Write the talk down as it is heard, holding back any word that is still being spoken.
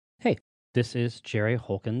This is Jerry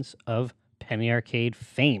Holkins of Penny Arcade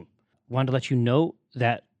fame. Wanted to let you know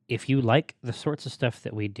that if you like the sorts of stuff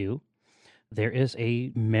that we do, there is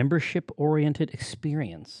a membership-oriented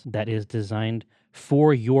experience that is designed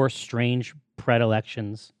for your strange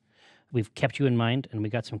predilections. We've kept you in mind, and we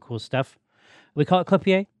got some cool stuff. We call it Club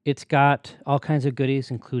PA. It's got all kinds of goodies,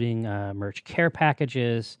 including merch care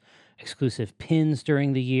packages, exclusive pins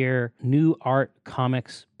during the year, new art,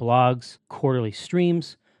 comics, blogs, quarterly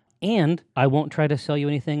streams, and I won't try to sell you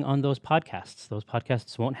anything on those podcasts. Those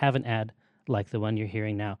podcasts won't have an ad like the one you're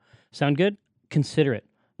hearing now. Sound good? Consider it.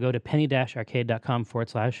 Go to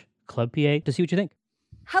penny-arcade.com/Club PA to see what you think.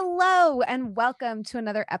 Hello and welcome to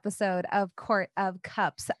another episode of Court of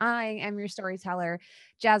Cups. I am your storyteller,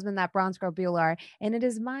 Jasmine, that bronze girl Bueller, and it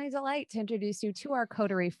is my delight to introduce you to our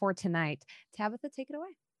coterie for tonight. Tabitha, take it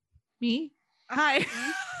away. Me? Hi.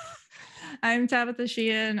 I'm Tabitha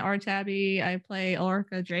Sheehan, or Tabby. I play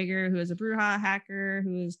Ulrika Drager, who is a Bruja hacker,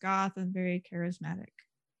 who is goth and very charismatic.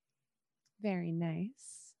 Very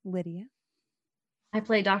nice. Lydia? I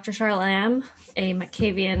play Dr. Charlotte Lamb, a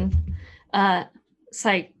Macavian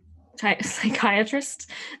psychiatrist,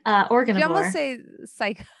 organivore. You almost say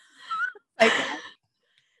psych.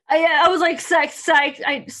 I was like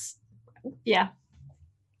yeah.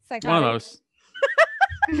 Psychotic. One of those.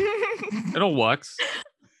 It all works.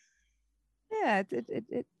 Yeah,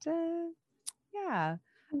 yeah.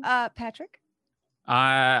 Patrick?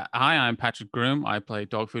 Hi, I'm Patrick Groom. I play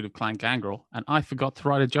Dog Food of Clan Gangrel, and I forgot to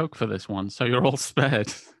write a joke for this one, so you're all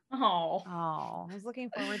spared. Oh, I was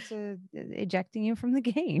looking forward to ejecting you from the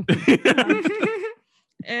game.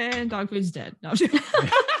 And Dog Food's dead. No.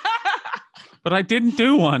 But I didn't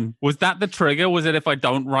do one. Was that the trigger? Was it if I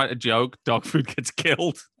don't write a joke, Dog Food gets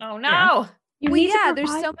killed? Oh no. Yeah.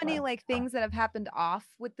 There's so many like things that have happened off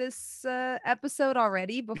with this episode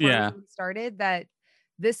already before we even started that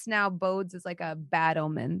this now bodes as like a bad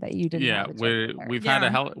omen that you didn't. Yeah,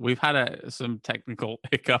 we've had some technical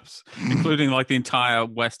hiccups, including like the entire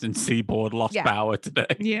Western Seaboard lost power today.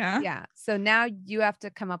 Yeah. So now you have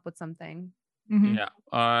to come up with something. Mm-hmm. Yeah.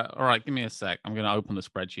 All right. Give me a sec. I'm going to open the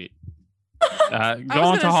spreadsheet. Go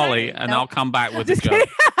on to Holly, and I'll come back with the joke.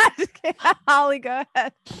 Holly, go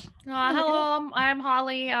ahead. Hello, I'm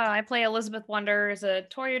Holly. I play Elizabeth Wonders, a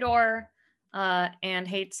Toreador, and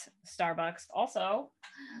hates Starbucks. Also,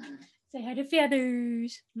 say hi to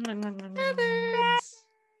Feathers. Feathers.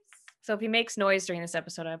 So if he makes noise during this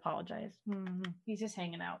episode, I apologize. He's just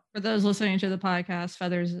hanging out. For those listening to the podcast,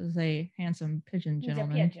 Feathers is a handsome pigeon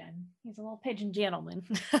gentleman. He's a pigeon. He's a little pigeon gentleman.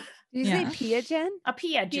 Did you say pigeon? A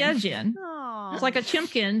pigeon. Pigeon. Oh. It's like a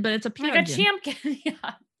chimpkin, but it's a pigeon. Like a chimpkin.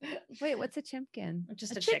 Yeah. Wait, what's a chimpkin?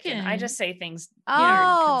 Just a chicken. I just say things.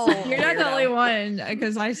 Oh, you're not the only one,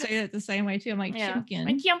 because I say it the same way too. I'm like, chimpkin.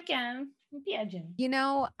 My chimpkin. Pigeon. You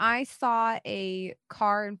know, I saw a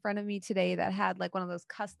car in front of me today that had like one of those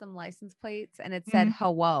custom license plates, and it said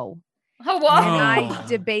 "Hello." Hello. And I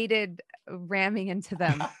debated ramming into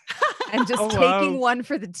them and just taking one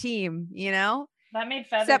for the team. You know, that made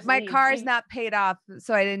Feathers. Except my car is not paid off,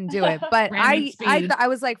 so I didn't do it. But I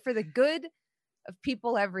was like, for the good of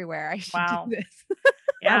people everywhere, I should do this.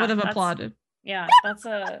 I would have applauded. Yeah, that's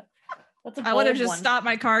a I would have just stopped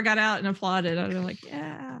my car, got out, and applauded. I'd be like,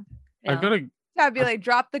 yeah. I'd be like,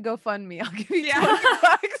 drop the GoFundMe. I'll give you $20.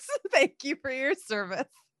 Thank you for your service.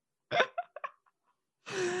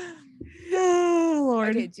 Oh,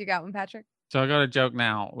 Lord. Okay, you got one, Patrick? So I got a joke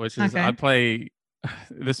now, which is I play.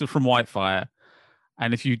 This is from Whitefire,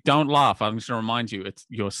 and if you don't laugh, I'm just gonna remind you,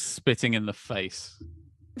 you're spitting in the face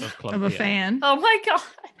of a fan. Oh my god.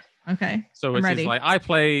 Okay. So it's like, I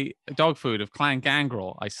play Dog Food of Clan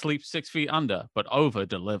Gangrel. I sleep 6 feet under, but over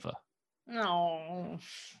deliver. No.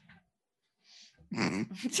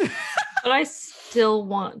 But I still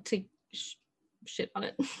want to shit on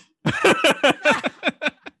it.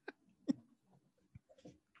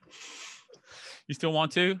 You still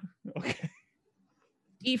want to? Okay.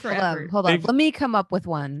 E for effort. Hold on. Let me come up with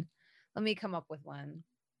one. All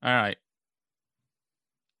right.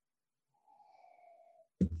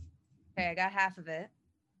 Okay, I got half of it.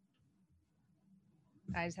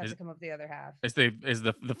 I just have to come up with the other half. Is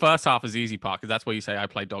the first half is the easy part, because that's where you say I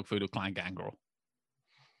play Dog Food of Clan Gangrel.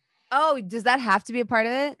 Oh, does that have to be a part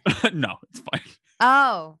of it? No, it's fine.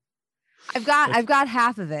 Oh, I've got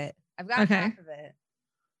half of it. I've got half of it.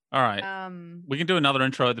 All right. We can do another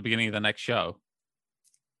intro at the beginning of the next show.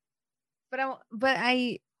 But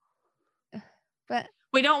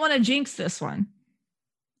we don't want to jinx this one.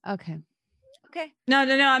 Okay. No.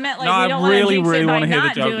 I meant like we don't really want to hear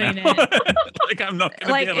not the joke doing now. it. Like I'm not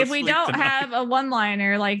gonna like be able if to we sleep don't tonight. have a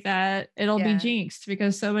one-liner like that, it'll be jinxed,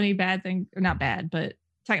 because so many bad things, or not bad, but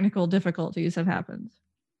technical difficulties have happened.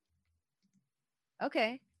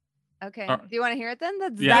 Okay. Okay. Uh, Do you want to hear it then?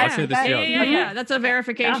 That's Yeah, let's hear this. Yeah. That's a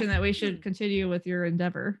verification Yeah. that we should continue with your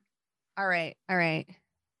endeavor. All right.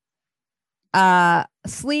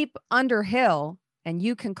 Sleep under hill, and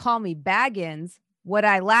you can call me Baggins. What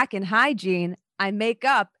I lack in hygiene, I make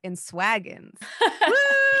up in swaggins.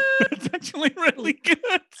 It's actually really good.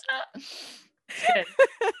 Good.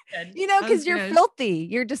 Good. You know, because That's you're good. filthy.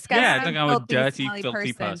 You're disgusting. Yeah, I think I'm a dirty, smelly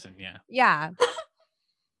filthy person. Yeah. Yeah.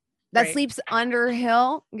 That Great. sleeps under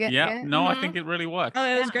hill. Yeah. No, I Mhm. think it really works. Oh,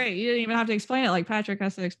 that was Yeah. great. You didn't even have to explain it like Patrick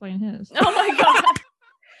has to explain his. Oh my god.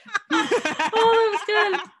 Oh, that was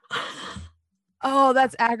good. Oh,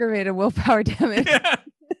 that's aggravated willpower damage. Yeah.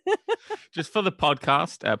 Just for the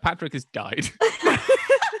podcast, Patrick has died.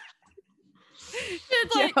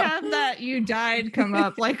 It's like have that you died come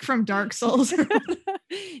up like from Dark Souls. Yo,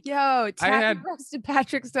 Tappy had- roasted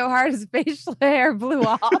Patrick so hard his facial hair blew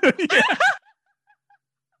off. Yeah.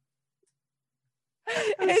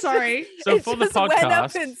 I'm sorry. So It for the just went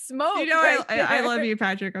up podcast, in smoke. You know, right I there. love you,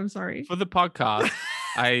 Patrick. I'm sorry. for the podcast,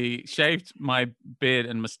 I shaved my beard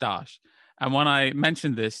and mustache. And when I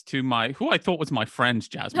mentioned this to who I thought was my friend,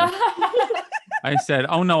 Jasmine, I said,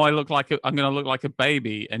 "Oh no, I'm going to look like a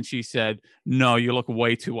baby." And she said, "No, you look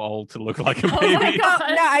way too old to look like a Oh baby." my God.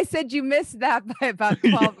 No, I said you missed that by about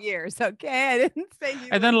 12 years. Okay. I didn't say you.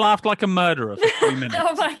 And then laughed like a murderer for 3 minutes.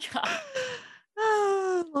 Oh my god.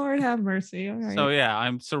 Oh, Lord have mercy. All right. So yeah,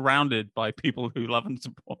 I'm surrounded by people who love and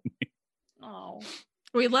support me. Oh.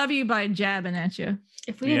 We love you by jabbing at you.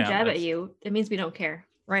 If we didn't Yeah, jab at that's- you, it means we don't care.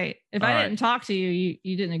 Right. If All I right. didn't talk to you,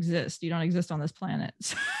 you didn't exist. You don't exist on this planet.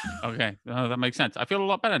 Okay, that makes sense. I feel a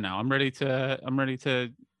lot better now. I'm getting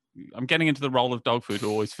into the role of dog food who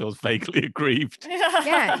always feels vaguely aggrieved.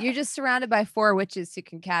 Yeah, you're just surrounded by 4 witches who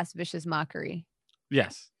can cast vicious mockery.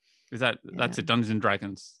 Yes. That's a Dungeons and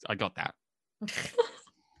Dragons. I got that.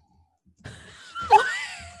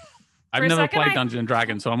 I've For a never second, played I- Dungeons and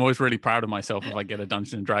Dragons, so I'm always really proud of myself if I get a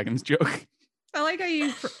Dungeons and Dragons joke. I like how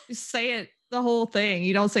you say it the whole thing.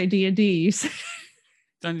 You don't say D&D. You say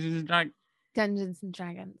Dungeons and Dragons. Dungeons and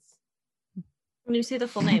Dragons. When you say the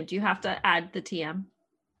full name, do you have to add the TM?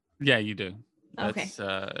 Yeah, you do. Okay. It's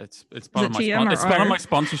part of it my TM or it's part of R? my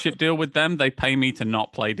sponsorship deal with them. They pay me to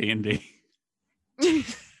not play D&D.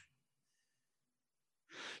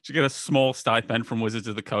 To get a small stipend from Wizards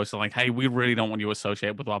of the Coast. Like, hey, we really don't want you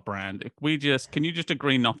associated with our brand. Can you just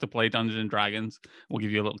agree not to play Dungeons and Dragons? We'll give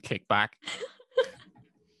you a little kickback.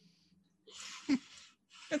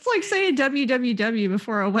 it's like saying www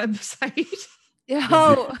before a website. Yo, I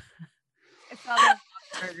saw the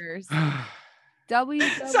burgers. W.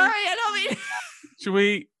 Sorry, I don't mean. Should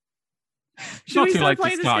we? It's Should not we too start late to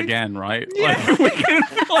playing this start game? again, right? Yeah. Like, we can,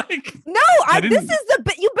 like, No, I this didn't- is the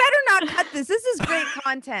bit. You better not cut this. This is great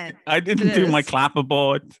content. I didn't It do my is.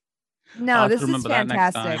 clapperboard. I'll No, have to this is remember that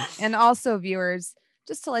next fantastic. time. And also, viewers,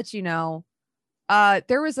 just to let you know,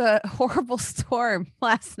 there was a horrible storm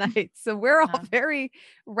last night, so we're all Yeah. very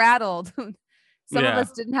rattled. Some Yeah. of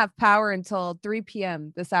us didn't have power until 3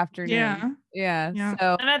 p.m. this afternoon. Yeah. Yeah. Yeah.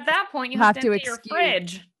 So And at that point, you Have have to to empty your excuse-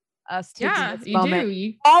 fridge. us taking Yeah, this you moment. do.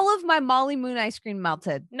 You... All of my Molly Moon ice cream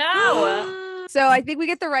melted. No. So I think we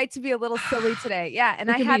get the right to be a little silly today. Yeah, and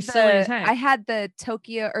We I can be had silly as the heck. I had the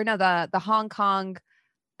Tokyo or no the Hong Kong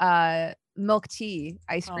milk tea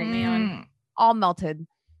ice Oh, cream man. all melted.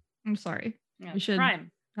 I'm sorry. Yeah, We should-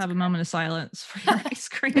 crime. Have a moment of silence for your ice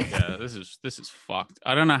cream. Yeah, this is fucked.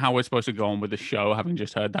 I don't know how we're supposed to go on with the show, having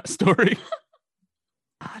just heard that story.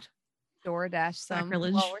 God. DoorDash some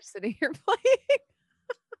Sacrilege. while we're sitting here playing.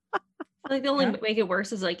 I think the only Yeah. way to make it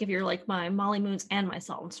worse is like if you're like my Molly Moons and my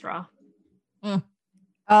Salt and Straw.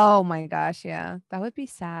 Oh my gosh, yeah. That would be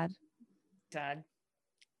sad. Dad.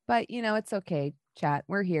 But you know, it's okay, chat.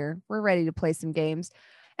 We're here. We're ready to play some games.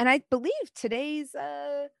 And I believe today's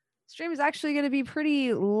stream is actually going to be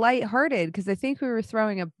pretty lighthearted because I think we were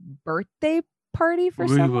throwing a birthday party for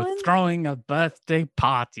We someone. were throwing a birthday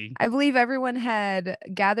party. I believe everyone had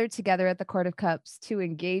gathered together at the Court of Cups to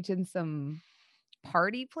engage in some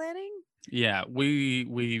party planning. Yeah,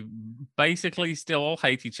 we basically still all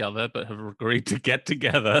hate each other, but have agreed to get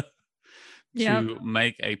together Yep. to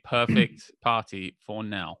make a perfect party for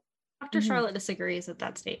now. Dr. Mhm. Charlotte disagrees with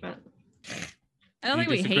that statement. I don't You think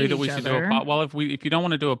we disagree hate that we each should other. do a party? Well, if you don't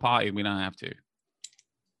want to do a party, we don't have to.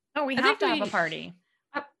 No, we I have think to have we- a party.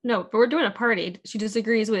 No, but we're doing a party. She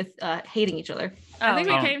disagrees with hating each other. I think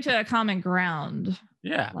we Oh. came to a common ground,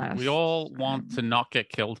 Yeah, Last we all want to not get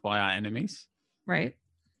killed by our enemies. right?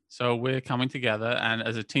 So we're coming together, and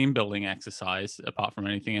as a team building exercise, apart from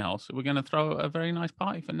anything else, we're going to throw a very nice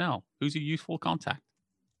party for Nell, who's a useful contact.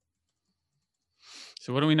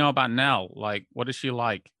 So what do we know about Nell? Like, what is she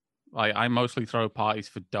like? Like, I mostly throw parties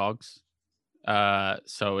for dogs.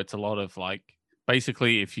 So it's a lot of like,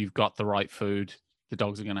 basically, if you've got the right food, the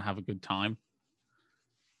dogs are going to have a good time.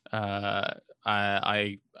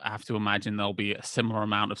 I have to imagine there'll be a similar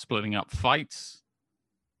amount of splitting up fights.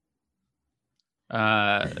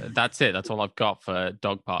 That's it. That's all I've got for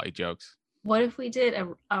dog party jokes. What if we did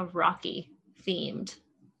a Rocky themed?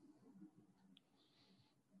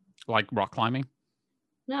 Like rock climbing?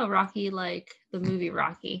 No, Rocky like the movie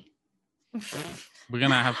Rocky. We're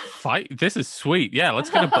going to have fight. This is sweet. Yeah, let's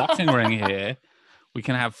get a boxing ring here. We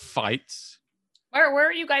can have fights. Where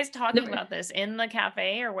are you guys talking about this? In the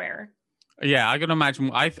cafe or where? Yeah, I can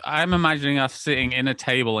imagine. I'm imagining us sitting in a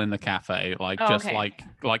table in the cafe, like just okay.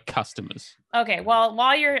 like customers. Okay. Well,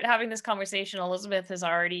 while you're having this conversation, Elizabeth has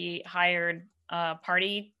already hired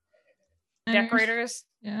party decorators,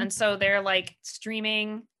 and so they're like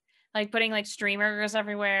streaming, like putting like streamers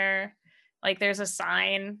everywhere. Like there's a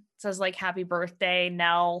sign that says like "Happy Birthday,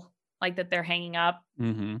 Nell," like that they're hanging up.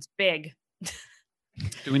 Mm-hmm. It's big.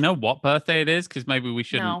 Do we know what birthday it is? Because maybe we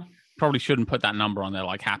shouldn't. No. Probably shouldn't put that number on there,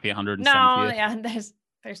 like happy 170th. No, yeah, there's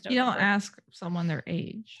no. You don't number. ask someone their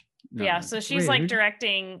age. No. Yeah, so she's like Rude.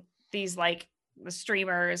 directing these like the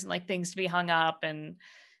streamers and like things to be hung up, and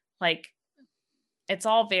like it's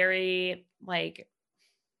all very like,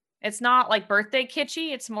 it's not like birthday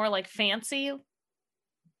kitschy, it's more like fancy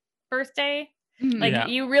birthday. Like Yeah.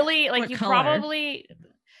 you really like What you color? probably,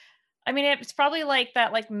 I mean it's probably like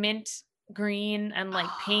that like mint green and like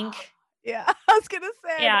pink. Yeah, I was gonna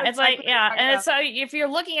say. Yeah, I know it's like exactly what you're talking and it's about. so if you're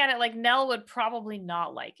looking at it, like Nell would probably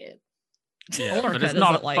not like it. Yeah, Orca but it's doesn't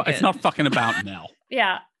not. like It's it. not fucking about Nell.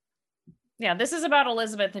 Yeah. This is about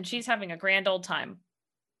Elizabeth, and she's having a grand old time.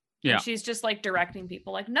 Yeah. And she's just like directing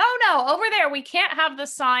people like, no, over there. We can't have the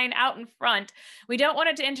sign out in front. We don't want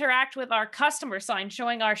it to interact with our customer sign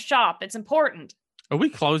showing our shop. It's important. Are we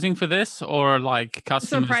closing for this, or like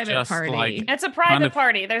customers private just party. like? It's a private Kind of-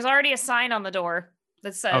 party. There's already a sign on the door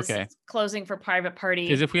that says Okay. closing for private party.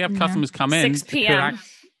 Because if we have Yeah. customers come in, 6 it p.m.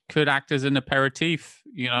 could act as an aperitif.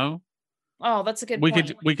 You know, Oh, that's a good we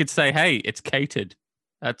point. could say, hey, it's catered.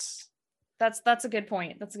 That's That's a good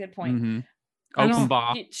point. That's a good point. mhm. I Open don't-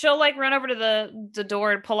 bar. She'll like run over to the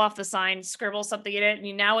door and pull off the sign, scribble something in it,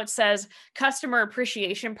 and now it says customer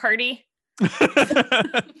appreciation party,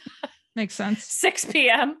 Makes sense. 6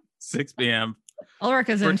 p.m. 6 p.m.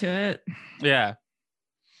 Ulrika's For- into it. Yeah,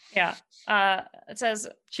 Yeah. It says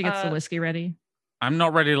She gets the Uh, whiskey ready. I'm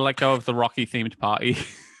not ready to let go of the Rocky themed party.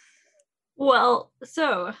 Well,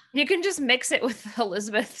 so you can just mix it with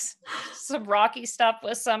Elizabeth's some Rocky stuff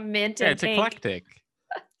with some mint Yeah, and it's pink. eclectic.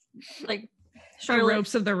 like The Charlotte,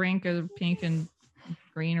 ropes of the rink are pink and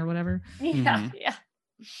green or whatever. Yeah, Mhm. yeah.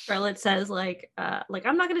 Charlotte says like I'm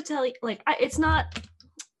not gonna tell you it's not,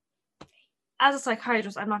 as a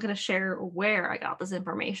psychiatrist, I'm not gonna share where I got this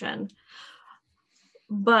information,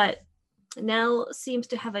 but Nell seems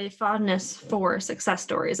to have a fondness for success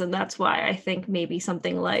stories, and that's why I think maybe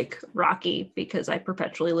something like Rocky, because I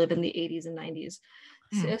perpetually live in the 80s and 90s.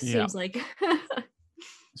 So it Yeah. seems like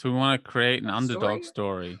So we want to create an underdog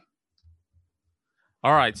story.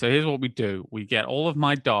 All right, so here's what we do. We get all of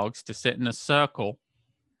my dogs to sit in a circle,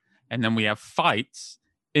 and then we have fights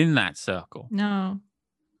in that circle. No.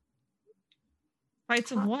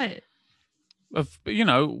 Fights of what?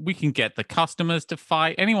 We can get the customers to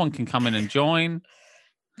fight. Anyone can come in and join.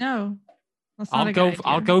 No. That's not a good idea.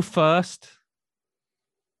 I'll go first.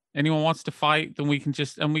 Anyone wants to fight, then we can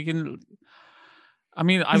I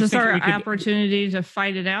mean, I Is was this our thinking we could. opportunity to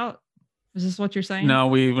fight it out? Is this what you're saying? No,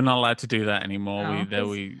 we're not allowed to do that anymore. Oh.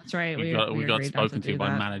 That's right. We got agreed not spoken to do by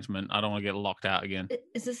that. management. I don't want to get locked out again.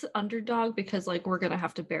 is this underdog because we're gonna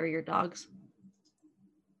have to bury your dogs?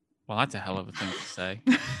 Well, that's a hell of a thing to say.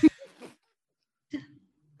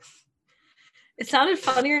 It sounded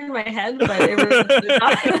funnier in my head, but it really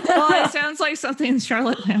Well, it sounds like something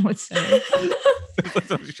Charlotte Lamb would say.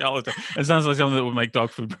 Charlotte, it sounds like something that would make dog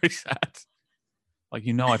food very sad. Like,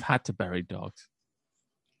 I've had to bury dogs.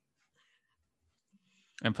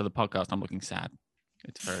 And for the podcast, I'm looking sad.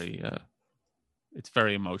 It's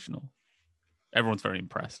very emotional. Everyone's very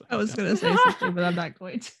impressed. I was going to say something, but I'm not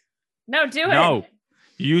going to. No, do it. No,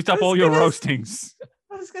 you used up I was all your gonna- roastings.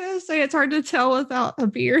 I was going to say it's hard to tell without a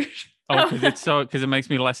beard. Oh, because it makes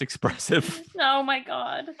me less expressive. Oh my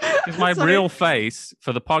god. Because my Sorry. real face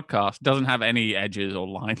for the podcast doesn't have any edges or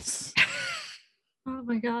lines. Oh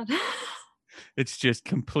my god. It's just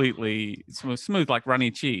completely smooth like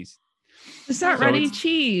runny cheese. It's not So runny it's-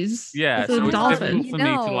 cheese. Yeah, It's so a it's dolphin. difficult for me to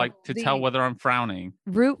You know, tell the- whether I'm frowning.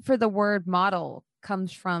 Root for the word model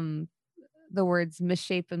comes from the words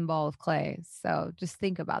misshapen ball of clay. So just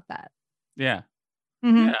think about that. Yeah.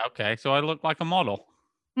 Mhm. Yeah. Okay. So I look like a model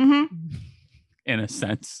Mhm. in a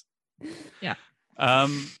sense. Yeah. Fuck.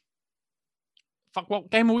 What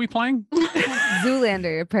game are we playing?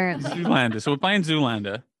 Zoolander, apparently. Zoolander. So we're playing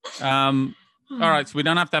Zoolander. All right. So we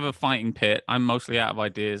don't have to have a fighting pit. I'm mostly out of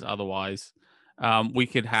ideas. Otherwise, we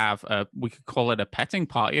could call it a petting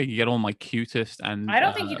party. You get all my cutest and. I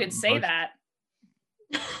don't think you could say most- that.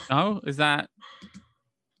 No, is that?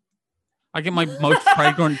 I get my most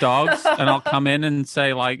fragrant dogs, and I'll come in and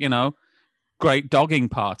say, like, great dogging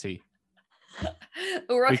party.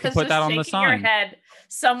 Uruka's could put just that on the shaking your sign. head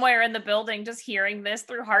somewhere in the building, just hearing this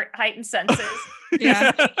through heightened senses.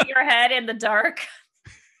 Yeah. Shaking your head in the dark.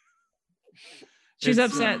 She's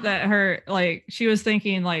It's- upset that she was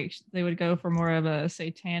thinking like they would go for more of a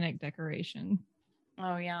satanic decoration.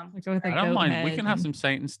 Oh yeah. Like with a I don't goat mind. We head can have and- some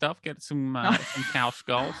Satan stuff. Get some cow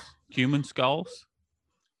skulls, human skulls.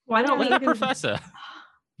 Why don't Where's we? that professor?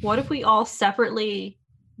 What if we all separately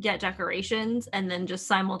get decorations and then just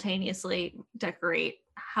simultaneously decorate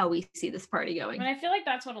how we see this party I going? mean, I feel like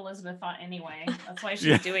that's what Elizabeth thought anyway. That's why she's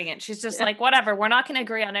Yeah. doing it. She's just Yeah. like, whatever, we're not going to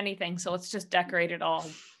agree on anything, so let's just decorate it all.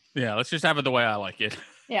 Yeah, let's just have it the way I like it.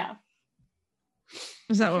 Yeah.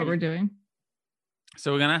 Is that what we're doing?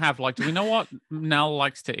 So we're gonna have do we know what Nell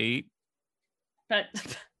likes to eat? But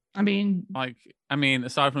I mean,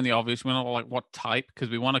 Aside from the obvious, we know what type, because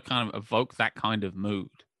we want to kind of evoke that kind of mood.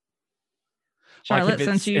 Charlotte,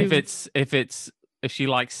 if she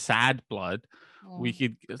likes sad blood, we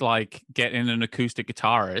could get in an acoustic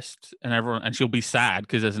guitarist and she'll be sad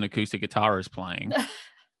because there's an acoustic guitarist playing.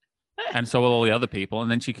 And so will all the other people, and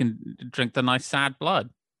then she can drink the nice sad blood.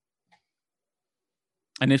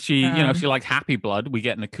 And if she, if she likes happy blood, we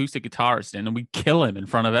get an acoustic guitarist in and we kill him in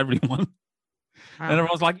front of everyone. And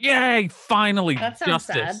everyone's like, "Yay! Finally, That sounds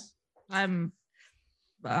justice!" I'm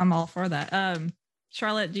all for that.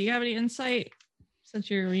 Charlotte, do you have any insight? Since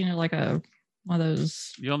you're, like one of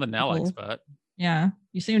those. You're the Nell people. expert. Yeah,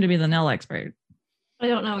 you seem to be the Nell expert. I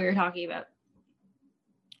don't know what you're talking about.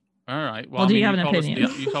 All right. Well, do you have an told us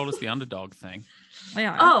opinion? you told us the underdog thing.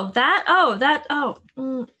 Yeah. That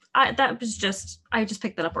was just, I just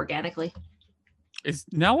picked that up organically. Is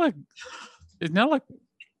Nell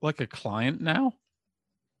like a client now?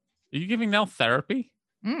 Are you giving Nell therapy?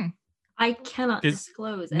 I cannot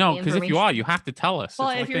disclose any No, because if you information. are, you have to tell us. Well,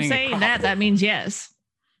 It's if like you're being a saying cop. that means yes.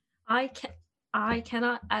 I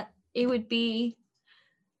cannot. It would be.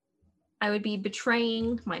 I would be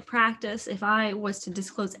betraying my practice if I was to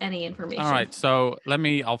disclose any information. All right, so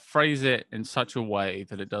I'll phrase it in such a way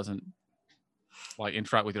that it doesn't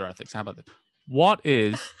interact with your ethics. How about this? What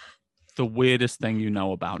is the weirdest thing you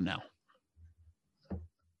know about Nell?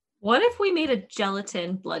 What if we made a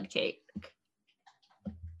gelatin blood cake?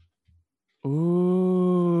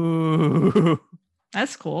 Ooh.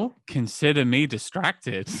 That's cool. Consider me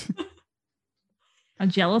distracted. A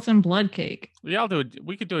gelatin blood cake. Yeah,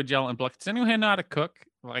 we could do a gelatin blood. Does anyone here know how to cook?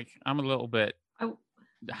 I'm a little bit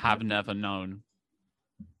have never known.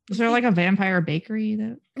 Is there like a vampire bakery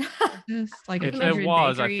that exists? Like If a there kindred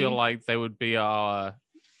was, I bakery feel like they would be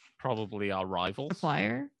probably our rivals.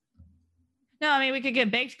 supplier? No, I mean we could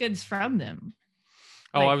get baked goods from them.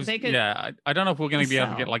 Oh, Like, they could- I don't know if we're going to be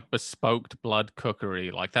able to get sell. bespoke blood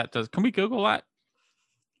cookery like that. Can we Google that?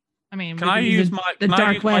 I mean, Can we I could use the my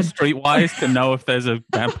dark web? Streetwise to know if there's a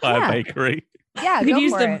vampire Yeah. bakery? Yeah, We could go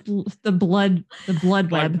use for it. the blood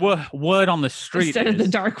web Word on the street instead of the is-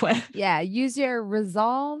 dark web. Yeah, use your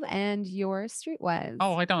resolve and your streetwise.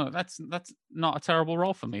 Oh, I don't. That's not a terrible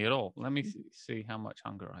role for me at all. Let me see how much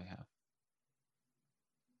hunger I have.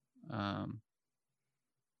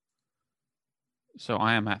 So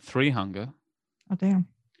I am at 3 hunger. Oh damn!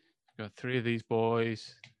 Got 3 of these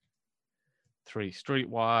boys. 3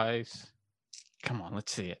 streetwise. Come on,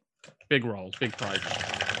 let's see it. Big rolls, big prizes.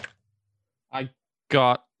 I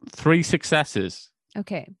got 3 successes.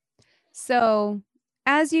 Okay. So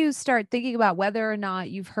as you start thinking about whether or not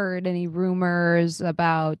you've heard any rumors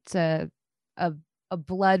about a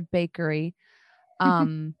blood bakery,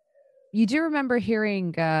 you do remember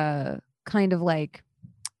hearing kind of like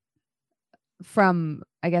from,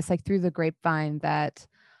 I guess, like through the grapevine that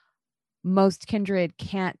most kindred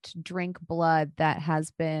can't drink blood that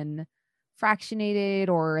has been fractionated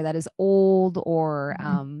or that is old or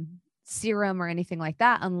serum or anything like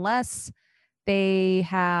that unless they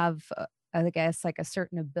have I guess like a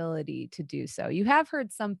certain ability to do so. You have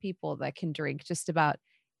heard some people that can drink just about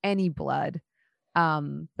any blood,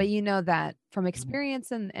 But you know that from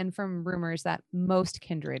experience and from rumors that most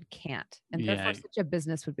kindred can't. And therefore such a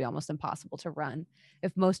business would be almost impossible to run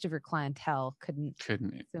if most of your clientele couldn't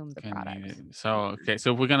consume the product. So okay,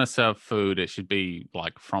 so if we're gonna serve food, it should be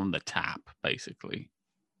like from the tap, basically.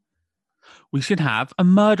 We should have a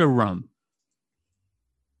murder room.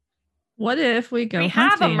 What if we go We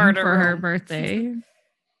have a hunting murder for her room. birthday?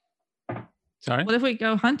 Sorry? What if we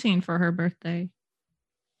go hunting for her birthday?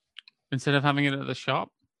 Instead of having it at the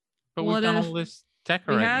shop? But What we've done if all this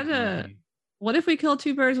decorating. already. What if we kill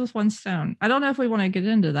two birds with one stone? I don't know if we want to get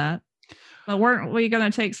into that, but weren't we going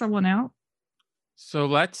to take someone out? So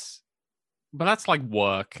but that's like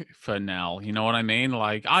work for Nell. You know what I mean?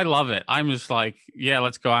 Like, I love it. I'm just like, yeah,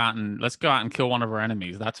 let's go out and kill one of our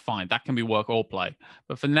enemies. That's fine. That can be work or play.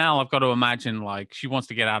 But for Nell, I've got to imagine like she wants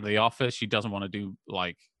to get out of the office. She doesn't want to do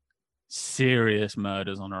like serious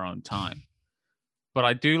murders on her own time. But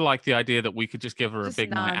I do like the idea that we could just give her Just a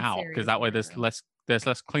big night out, because non-serious that way murder. there's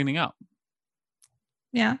less cleaning up.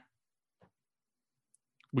 Yeah.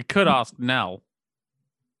 We could ask Nell,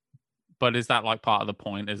 but is that like part of the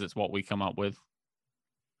point? Is it's what we come up with?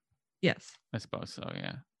 Yes. I suppose so,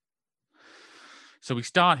 yeah. So we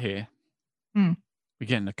start here. Hmm. We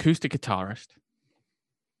get an acoustic guitarist.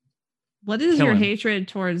 What is Kill your him. hatred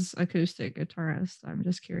towards acoustic guitarists? I'm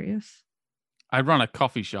just curious. I run a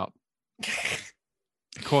coffee shop.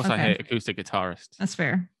 Of course, I Okay. hate acoustic guitarists. That's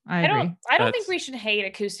fair. I I agree. don't think That's- we should hate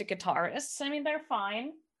acoustic guitarists. I mean, they're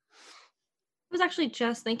fine. I was actually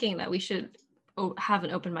just thinking that we should have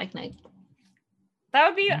an open mic night. That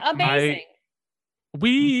would be amazing.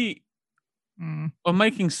 We Mm. are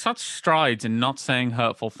making such strides in not saying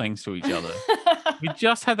hurtful things to each other. We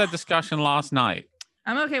just had that discussion last night.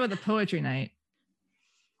 I'm okay with a poetry night.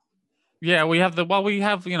 Yeah, we have we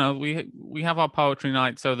have our poetry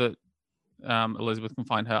night so that Elizabeth can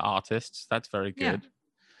find her artists. That's very Yeah. good.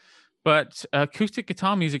 But acoustic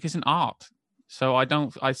guitar music isn't art. So I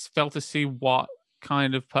fail to see what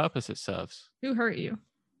kind of purpose it serves. Who hurt you?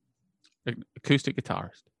 Acoustic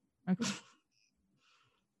guitarist. Okay.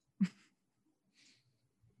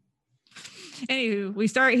 Anywho, we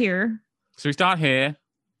start here. So we start here,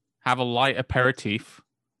 have a light aperitif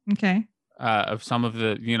Okay. of some of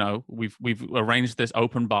the, we've arranged this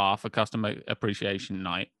open bar for customer appreciation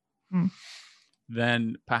night. Mm.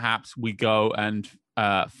 Then perhaps we go and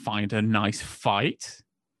find a nice fight.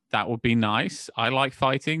 That would be nice. I like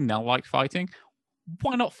fighting. Nell likes fighting.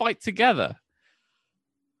 Why not fight together?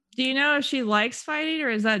 Do you know if she likes fighting or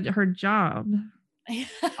is that her job?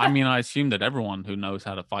 I mean, I assume that everyone who knows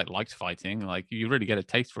how to fight likes fighting. Like, you really get a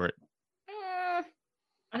taste for it.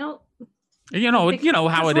 I don't. You know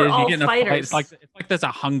how it we're is. You all get in a fight. fighters. It's like there's a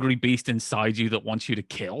hungry beast inside you that wants you to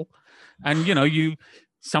kill, and you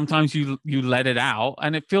sometimes you let it out,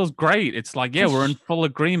 and it feels great. It's like, yeah, we're in full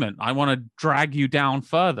agreement. I want to drag you down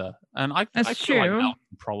further, and I That's feel like true. Nell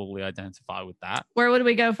can probably identify with that. Where would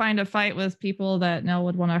we go find a fight with people that Nell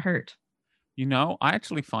would want to hurt? I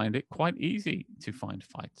actually find it quite easy to find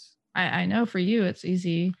fights. I know for you it's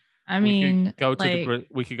easy. I We mean, could go to like,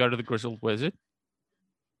 we could go to the Grizzled Wizard.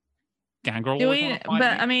 Gangrel. do always we? wanna fight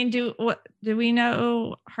But me. I mean, do we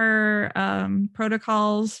know her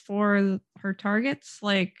protocols for her targets?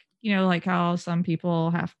 Like, like how some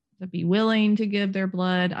people have to be willing to give their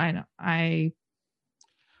blood. I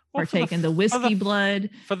Well, for partake in the whiskey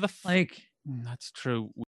blood. for the Like, That's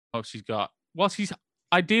true. Oh, she's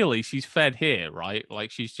ideally she's fed here, right?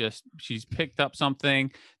 Like she's picked up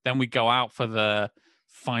something. Then we go out for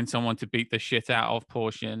find someone to beat the shit out of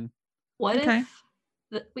portion. What Okay.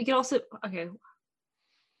 if we could also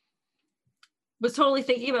was totally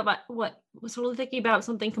thinking about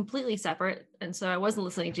something completely separate, and so I wasn't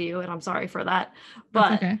listening to you, and I'm sorry for that. But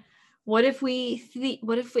that's okay. what if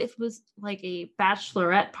what if it was like a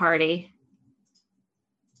bachelorette party?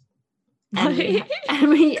 And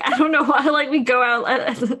we I don't know why, like, we go out,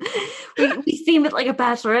 we theme it like a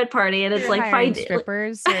bachelorette party, and it's You're like hiring find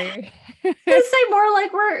strippers or I'd say more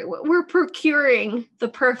like we're procuring the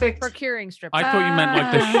perfect. procuring strippers. I thought you meant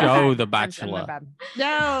like the Ah. show, The My Bachelor. bad.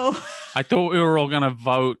 No. I thought we were all gonna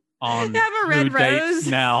vote on Have a who red dates rose.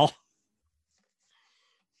 Nell.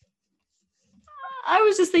 I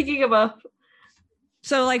was just thinking of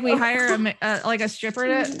So like we hire like a stripper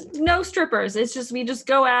to no strippers. It's just we just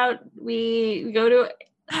go out. We go to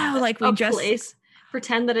like we a just place,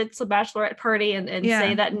 pretend that it's a bachelorette party, and Yeah.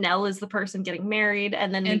 say that Nell is the person getting married,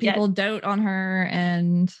 and then we and get people dote on her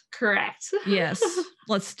and correct. yes,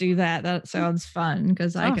 let's do that. That sounds fun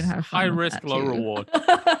because I can have fun. High with risk, that low too. reward.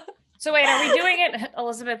 So wait, are we doing it?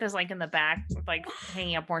 Elizabeth is like in the back, like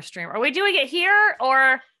hanging up more stream. Are we doing it here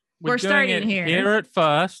or? We're doing starting it here. Here at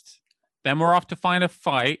first, Then we're off to find a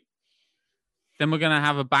fight. Then we're gonna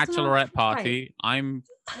have a bachelorette party. I'm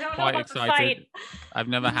I don't know quite about the excited. fight. I've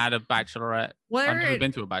never had a bachelorette. What I've are never it-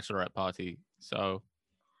 been to a bachelorette party. So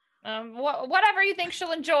Whatever you think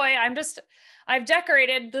she'll enjoy. I've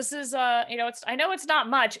decorated. This is I know it's not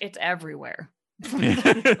much. It's everywhere.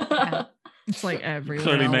 It's like everywhere.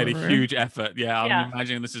 clearly all made a over. huge effort. Yeah, Yeah. I'm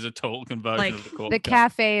imagining this is a total conversion Like, of the court. The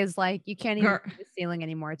cafe is like you can't even Gar- see the ceiling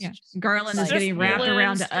anymore. It's Yeah. just Garland like- is getting Just wrapped balloon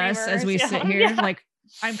around to us as we streamers, sit here. yeah. Like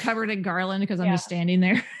I'm covered in garland because I'm Yeah. just standing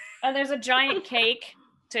there. And there's a giant cake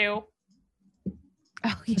too.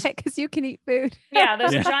 oh yeah, because you can eat food. Yeah,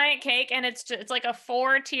 there's Yeah. a giant cake, and it's like a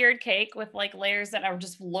 4-tiered cake with like layers that are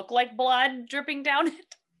just look like blood dripping down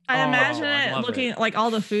it. I Oh, imagine I it love looking it. like all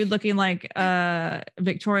the food looking like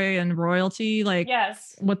Victorian royalty, like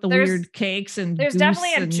Yes, with the There's- weird cakes and there's goose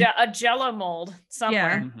definitely and- a Jello mold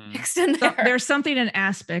somewhere Mhm. mixed in So- there. there's something in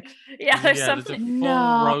aspic. yeah, there's There's a something. full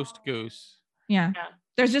No. roast goose. Yeah. Yeah.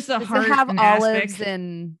 There's just a Does heart it have and olives aspic.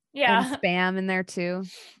 and Yeah, spam in there too?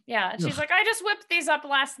 yeah. And she's Ugh. like, I just whipped these up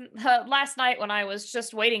last night when I was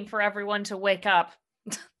just waiting for everyone to wake up.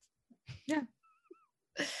 Yeah.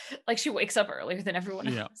 Like she wakes up earlier than everyone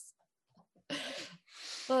Yeah. else.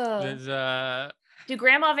 Ugh. There's Do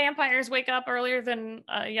grandma vampires wake up earlier than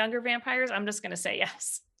younger vampires? I'm just gonna say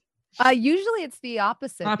yes. Usually it's the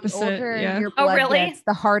opposite. Opposite, The older yeah. your Oh, blood really? gets,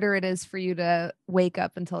 the harder it is for you to wake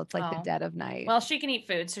up until it's like the Oh. dead of night. Well, she can eat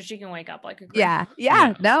food, so she can wake up like a yeah, grandma. yeah,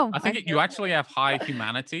 Yeah. no. I think you actually have high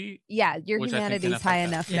humanity. yeah, your which I think can humanity's high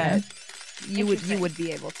affect that. enough Yeah. that you would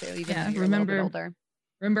be able to, even Yeah, though you're a remember- little bit older.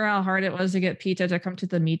 Remember how hard it was to get Peter to come to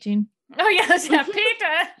the meeting? Oh yes, yeah,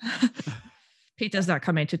 Peter. Peter's not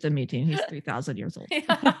coming to the meeting. He's 3,000 years old.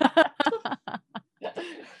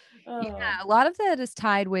 Oh, Yeah, a lot of that is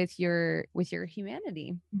tied with your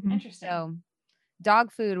humanity. Mhm. interesting. So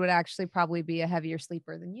dog food would actually probably be a heavier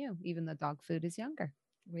sleeper than you, even though dog food is younger.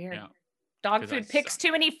 Weird. Yeah. Dog 'Cause I food picks suck.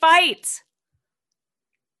 too many fights.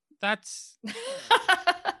 That's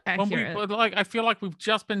Accurate. but like I feel like we've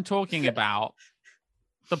just been talking about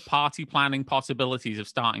the party planning possibilities of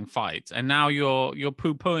starting fights, and now you're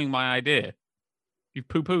poo-pooing my idea. You've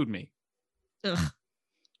poo-pooed me. Ugh.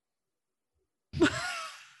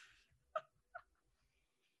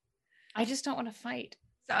 I just don't want to fight.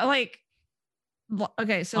 So like,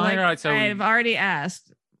 okay, so All like right, so I've already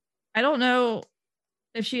asked. I don't know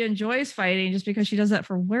if she enjoys fighting just because she does that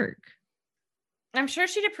for work. I'm sure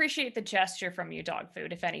she'd appreciate the gesture from you, dog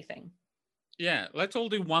food, if anything. Yeah, let's all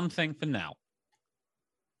do one thing for now.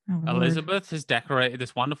 Oh, Lord. Elizabeth has decorated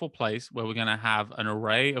this wonderful place where we're going to have an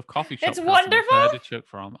array of coffee shops. It's wonderful? to choose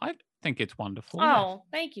from. I think it's wonderful. Oh,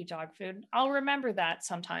 thank you, dog food. I'll remember that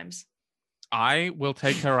sometimes. I will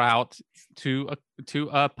take her out to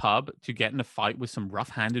a pub to get in a fight with some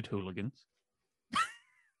rough-handed hooligans.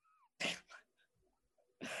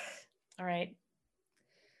 All right.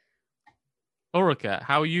 Ulrika,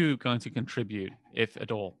 how are you going to contribute, if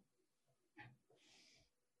at all?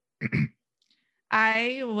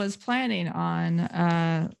 I was planning on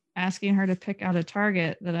asking her to pick out a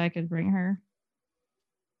target that I could bring her.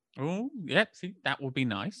 Oh, yep. See, that would be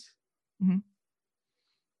nice. Mhm.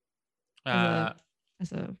 Uh,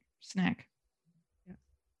 As a snack.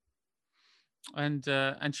 and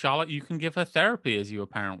Charlotte, you can give her therapy as you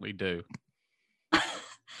apparently do.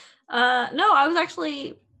 No, I was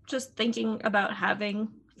actually just thinking about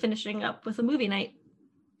finishing up with a movie night.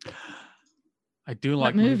 I do What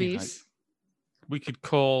like movie movies? nights. We could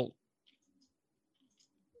call,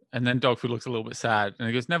 and then Dog Food looks a little bit sad, and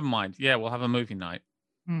he goes, "Never mind. Yeah, we'll have a movie night."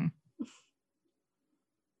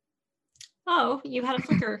 Oh, you had a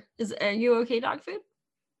flicker. Are you okay, dog food?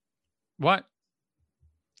 What?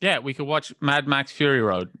 Yeah, we could watch Mad Max Fury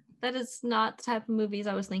Road. That is not the type of movies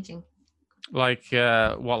I was thinking. Like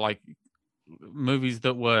what? Like movies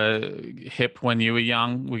that were hip when you were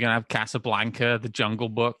young. We're gonna have Casablanca, The Jungle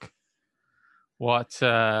Book. What?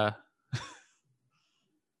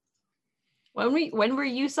 When were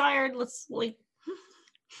you sired? Let's like.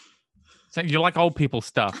 So you like old people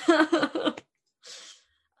stuff?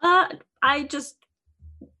 I just.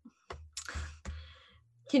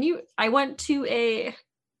 Can you? I went to a.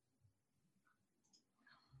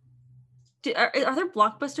 Are there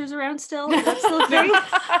blockbusters around still? Is that still a thing?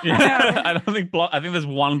 Yeah, I don't think. I think there's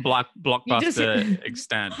one just- blockbuster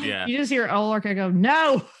extent. Yeah, You just hear Ulrika go,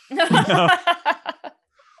 no. we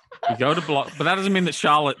go to block, but that doesn't mean that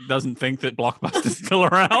Charlotte doesn't think that Blockbuster's still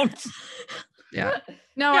around. Yeah.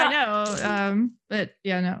 No, I know. But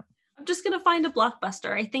yeah, no. I'm just gonna find a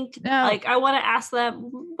blockbuster. I think No. like I want to ask them.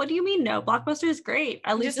 What do you mean? No, Blockbuster is great.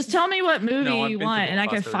 At least Just tell me what movie No, I've you been to want and I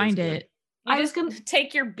can Blockbuster, it is find good. it. You I was just gonna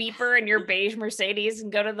take your beeper and your beige Mercedes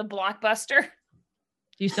and go to the Blockbuster.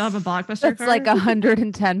 Do you still have a Blockbuster That's card? like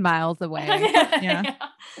 110 miles away. Yeah.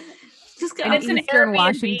 just And gonna, it's an Eastern Airbnb.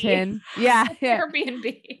 Washington. Yeah, yeah.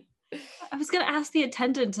 Airbnb. I was gonna ask the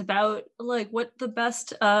attendant about like what the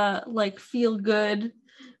best like feel good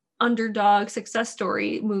underdog success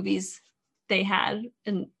story movies they had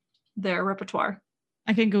in their repertoire.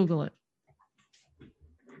 I can Google it.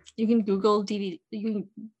 You can Google DVD. You can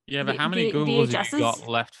Yeah, but how many Googles have you got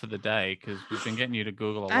left for the day? Because we've been getting you to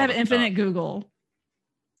Google a lot I have of infinite stuff. Google.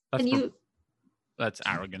 That's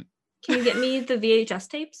arrogant. Can you get me the VHS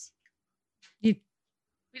tapes?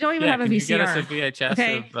 We don't even Yeah, have a can VCR. you get us a VHS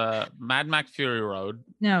Okay. of Mad Max Fury Road?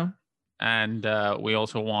 No. And we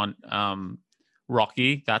also want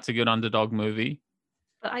Rocky. That's a good underdog movie.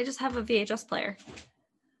 But I just have a VHS player.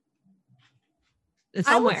 It's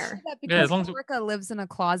I would somewhere. say that Yeah, because as long as Erica lives in a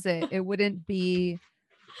closet, it wouldn't be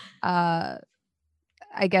I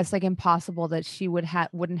guess like impossible that she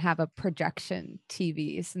wouldn't have a projection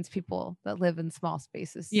TV, since people that live in small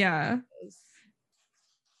spaces. Yeah.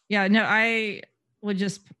 Yeah, no,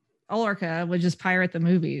 Ulrika would just pirate the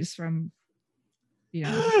movies from,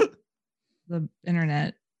 the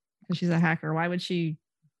internet because she's a hacker. Why would she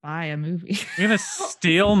buy a movie? You're gonna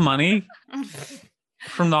steal money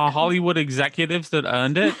from the Hollywood executives that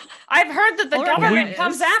earned it? I've heard that the Ulrika government is.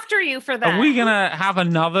 comes after you for that. Are we gonna have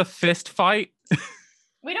another fist fight?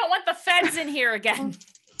 We don't want the feds in here again.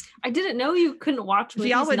 I didn't know you couldn't watch If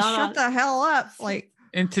movies. y'all would not shut on- the hell up, like,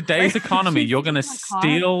 In today's economy, you're gonna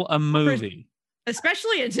steal a movie.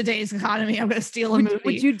 especially in today's economy, I'm gonna steal a movie.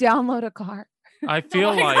 Would you download a car? I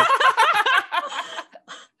feel like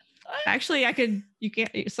Actually, you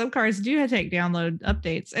can't. Some cars do take download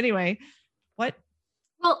updates. Anyway, what?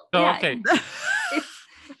 Well, so, yeah. okay.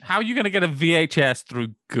 How are you gonna get a VHS through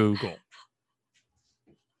Google?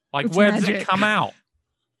 Like, It's where does magic. it come out?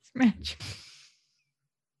 It's magic.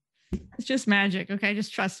 It's just magic. Okay,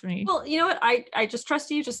 just trust me. Well, you know what? I just trust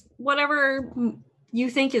you. Just whatever you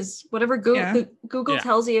think is whatever Google Yeah.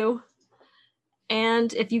 tells you.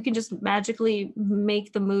 And if you can just magically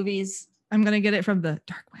make the movies I'm gonna get it from the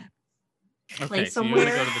dark web. Okay, so you're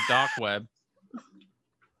gonna go to the dark web,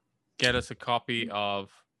 get us a copy of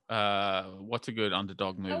what's a good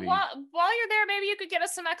underdog movie? While you're there, maybe you could get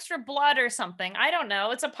us some extra blood or something. I don't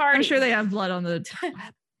know. It's a party. I'm sure they have blood on the dark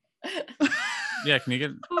web. Yeah, can you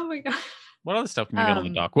get oh my god. what other stuff can you get on the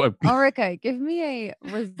dark web? Ulrika, give me a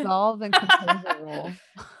resolve and composure roll. I'm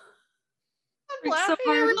It's so laughing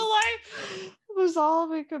in hard. real life.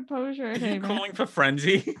 Resolve and composure. Are Okay, you man. calling for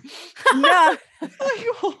frenzy? No.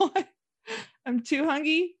 Like, what? I'm too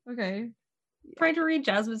hungry. Okay. Trying to read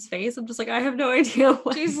Jasmine's face. I'm just like, I have no idea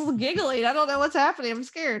what She's giggling. I don't know what's happening. I'm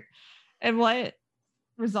scared. And what?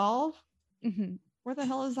 Resolve? Mhm. Where the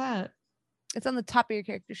hell is that? It's on the top of your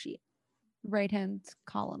character sheet, right hand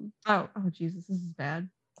column. Oh, Jesus, this is bad.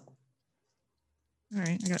 All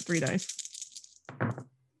right, I got 3 dice.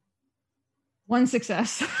 1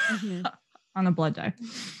 success Mhm. on a blood die.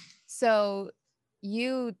 So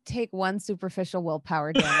you take 1 superficial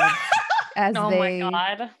willpower damage as Oh my they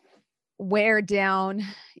god. wear down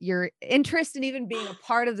your interest in even being a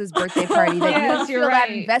part of this birthday party that you Yes, don't you're feel that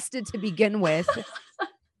right. invested to begin with.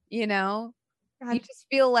 You know, you just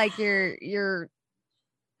feel like your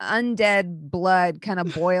undead blood kind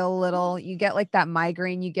of boil a little. You get like that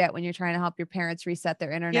migraine you get when you're trying to help your parents reset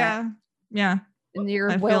their internet. Yeah. And your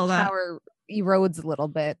I feel that. willpower erodes a little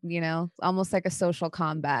bit, almost like a social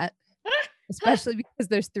combat, especially because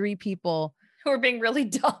there's 3 people Who are being really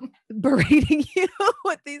dumb. berating you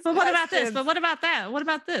with these. But what about this? questions. But what about that? What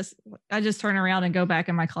about this? I just turn around and go back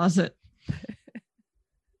in my closet.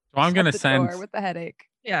 So I'm Shut gonna the send door with the headache.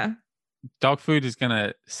 Yeah. dog food is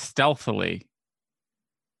gonna stealthily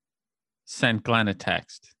send Glenn a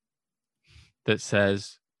text that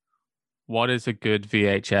says, "What is a good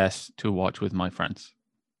VHS to watch with my friends?"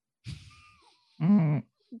 Mm.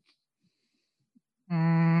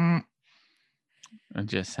 Mm. And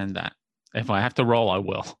just send that. If I have to roll, I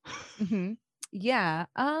will. Mhm. Yeah.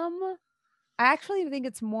 I actually think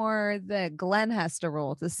it's more that Glenn has to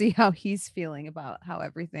roll to see how he's feeling about how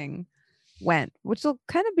everything went, which will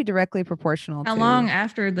kind of be directly proportional. How to long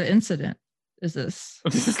after the incident is this?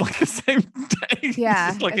 This is like the same day. Yeah,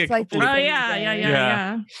 This is like it's a like couple the of- Oh same yeah, day.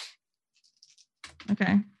 yeah.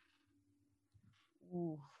 Okay.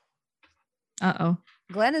 Ooh. Uh-oh.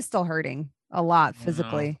 Glenn is still hurting a lot Oh, no.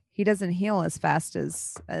 physically. He doesn't heal as fast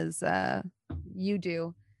as you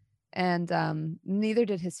do, and neither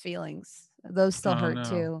did his feelings. Those still Oh, hurt no.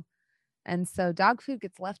 too. And so dog food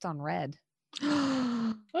gets left on red.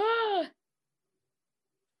 Oh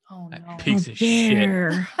no. That piece of shit.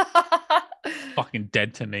 Dare. fucking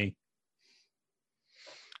dead to me.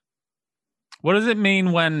 What does it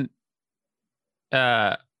mean when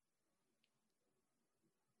what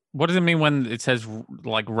does it mean when it says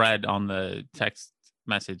like read on the text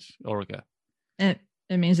message, Orica? It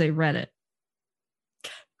means they read it.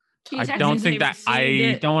 I don't think that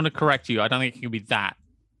I don't want to correct you. I don't think it can be that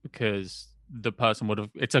because the person would have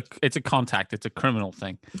it's a contact, it's a criminal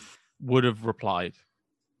thing. Would have replied.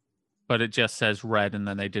 But it just says read and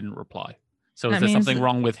then they didn't reply. So is there something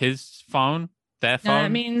wrong with his phone? Their phone? No, it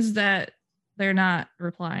means that they're not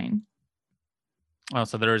replying. Oh,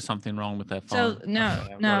 so there is something wrong with their phone. So no,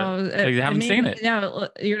 okay, no, so you haven't seen it. No,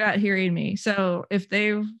 you're not hearing me. So if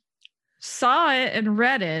they saw it and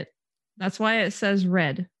read it, that's why it says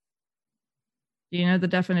read. Do you know the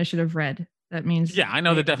definition of read? That means I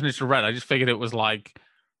know the definition of read. I just figured it was like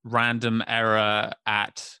random error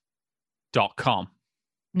at .com.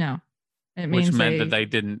 No, it means which meant that they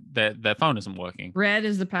didn't. Their phone isn't working. Read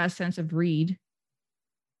is the past tense of read.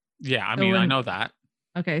 Yeah, I mean, I know that.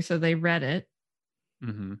 Okay, so they read it.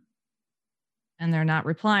 Mm-hmm. And they're not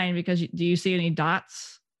replying because do you see any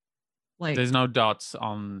dots? Like there's no dots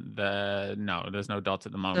on the there's no dots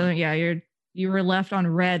at the moment. So yeah, you were left on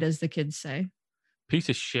red, as the kids say. Piece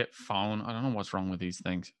of shit phone. I don't know what's wrong with these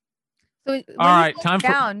things. So when all right, time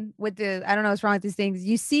down with the I don't know what's wrong with these things.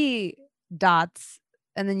 You see dots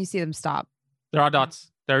and then you see them stop. There are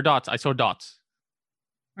dots. There are dots. I saw dots.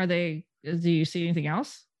 Are they? Do you see anything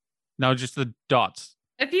else? No, just the dots.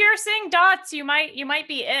 If you're seeing dots, you might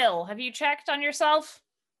be ill. Have you checked on yourself?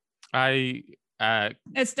 I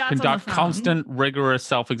it's dots conduct on the phone. constant, rigorous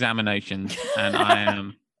self-examinations, and I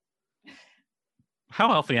am. How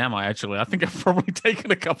healthy am I actually? I think I've probably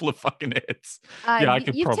taken a couple of fucking hits. Yeah, I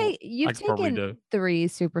could probably. You've taken 3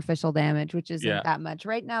 superficial damage, which isn't that much.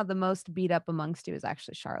 Right now, the most beat up amongst you is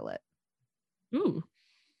actually Charlotte. Ooh.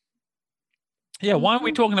 Yeah, why aren't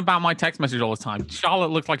we talking about my text message all the time? Charlotte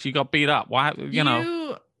looked like she got beat up. Why, you know?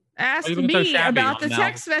 You asked me about the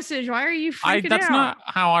text message. Why are you freaking That's out? not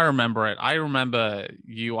how I remember it. I remember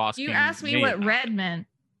you asking. You asked me what red meant.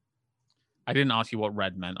 I didn't ask you what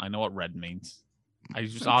red meant. I know what red means. I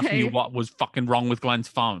was just asking you what was fucking wrong with Glenn's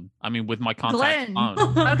phone. I mean, with my contact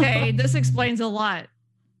phone. Okay, this explains a lot.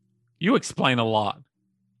 You explain a lot.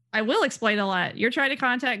 I will explain a lot. You're trying to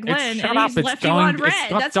contact Glenn and he's left you on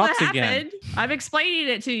red. That's what happened. Again. I'm explaining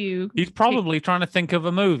it to you. He's probably trying to think of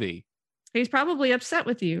a movie. He's probably upset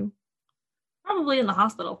with you. Probably in the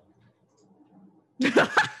hospital.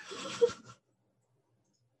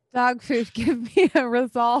 Dog food, give me a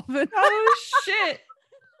resolve. Oh, shit.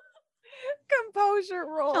 Composure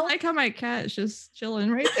roll. I like how my cat is just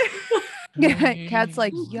chilling right there. Yeah, cat's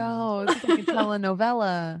like, yo, it's like a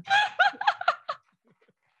telenovela.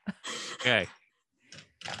 Okay.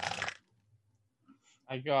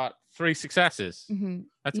 I got 3 successes. Mm-hmm.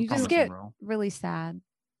 That's you a just get roll. really sad.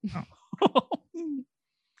 Oh.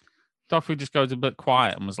 Dog food just goes a bit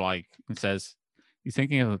quiet and was like, and says, he's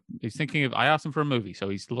thinking of, I asked him for a movie. So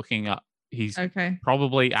he's looking up, he's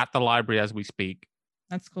probably at the library as we speak.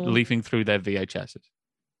 That's cool. Leafing through their VHSs.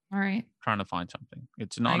 All right. Trying to find something.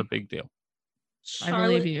 It's not a big deal. I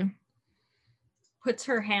believe you. Puts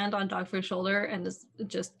her hand on Dog Food's shoulder and is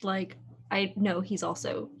just like, I know he's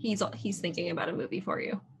thinking about a movie for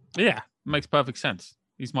you. Yeah, it makes perfect sense.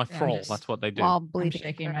 He's my thrall. That's what they do. I'm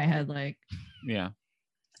shaking my head like, yeah.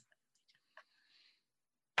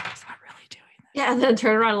 He's not really doing that. Yeah, and then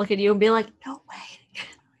turn around and look at you and be like, no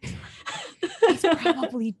way. He's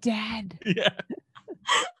probably dead. Yeah.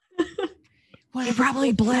 He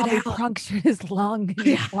probably bled out. Punctured his lung.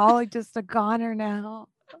 He's probably just a goner now.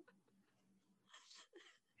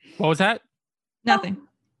 What was that? Nothing.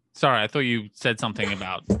 Sorry, I thought you said something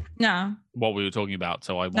about what we were talking about.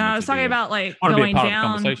 So I was talking about like going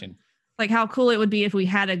down. Like how cool it would be if we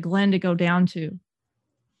had a Glen to go down to.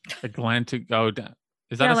 A Glen to go down.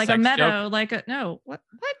 Is that like a meadow? Joke? Like a what?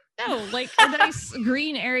 No, like a nice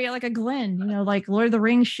green area, like a Glen. You know, like Lord of the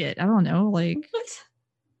Rings shit. I don't know, like. What?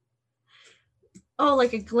 Oh,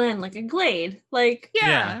 like a glen, like a glade, like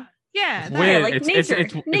yeah. It's weird. Like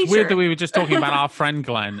it's weird that we were just talking about our friend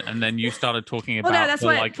Glenn, and then you started talking about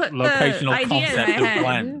locational concept of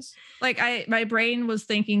glens. Like my brain was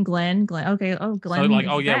thinking Glen. Okay, Glen. So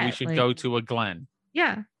like, we should go to a Glen.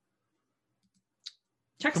 Yeah.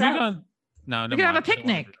 Checks out. No, we could have a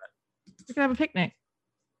picnic. We could have a picnic.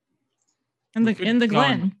 In the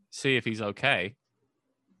Glen. See if he's okay.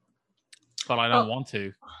 But I don't want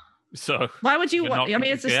to. So why would you? I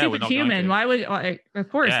mean, it's a stupid human. Why would? Of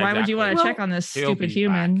course. Yeah, why would you want to check on this stupid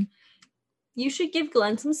human? You should give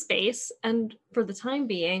Glenn some space, and for the time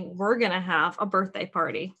being, we're gonna have a birthday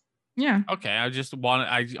party. Yeah. Okay,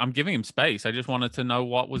 I'm giving him space. I just wanted to know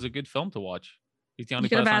what was a good film to watch. He's the only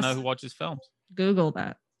could have person I know asked- who watches films. Google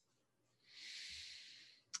that.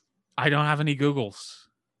 I don't have any Googles.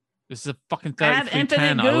 This is a fucking I have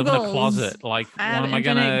 3310. infinite I live in a Googles. closet. Like, I what have am I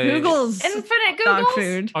infinite gonna? Googles. Infinite Dog Googles?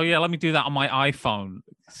 food. Oh yeah, let me do that on my iPhone.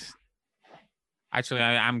 Actually,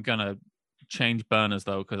 I am gonna change burners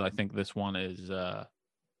though because I think this one is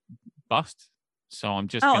bust. So I'm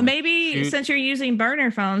just. Oh, gonna maybe shoot- since you're using burner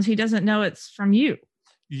phones, he doesn't know it's from you.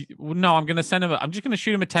 No, I'm gonna send him. I'm just gonna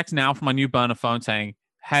shoot him a text now from my new burner phone saying,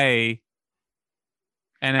 "Hey,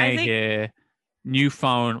 NA here, new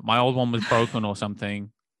phone. My old one was broken or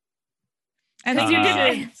something." I think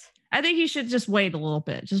Uh, I think you should just wait a little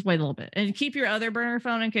bit. Just wait a little bit, and keep your other burner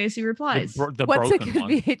phone in case he replies. The What's a broken good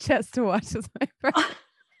one. VHS to watch with my friend?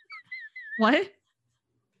 What?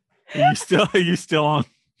 Are you still on?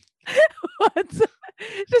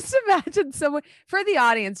 Just imagine someone, for the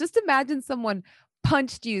audience, just imagine someone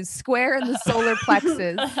punched you square in the solar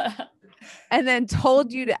plexus and then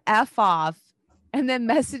told you to F off and then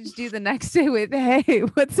messaged you the next day with, hey,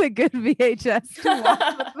 what's a good VHS to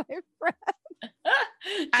watch with my friend?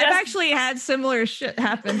 I've actually had similar shit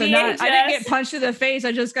happen, but I didn't get punched in the face.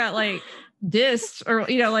 I just got like dissed or,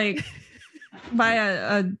 like by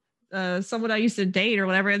a someone I used to date or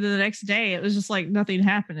whatever. And then the next day it was just like nothing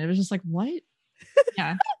happened. It was just like, what?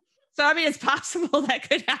 Yeah. So, I mean, it's possible that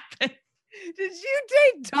could happen. Did you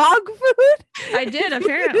date dog food? I did,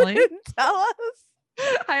 apparently. You didn't tell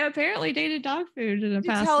us. I apparently dated dog food in the Did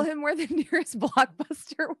you past. tell him where the nearest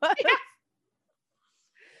Blockbuster was? Yeah.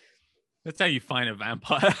 That's how you find a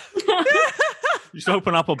vampire. You just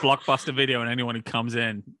open up a Blockbuster video and anyone who comes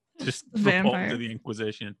in just report Vampire. to the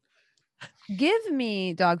Inquisition. Give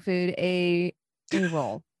me dog food a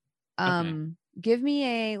roll. Give me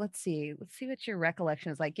a let's see what your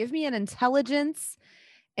recollection is like. Give me an intelligence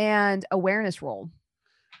and awareness roll.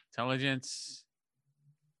 Intelligence.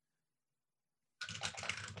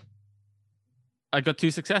 I got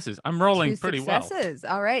 2 successes. I'm rolling pretty well.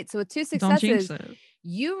 All right. So with 2 Don't jinx successes, it.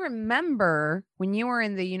 you remember when you were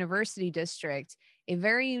in the university district, a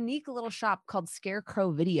very unique little shop called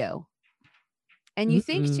Scarecrow Video. And you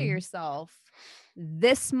think to yourself,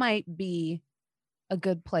 this might be a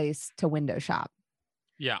good place to window shop.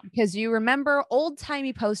 Yeah. Because you remember old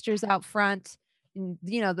timey posters out front, and,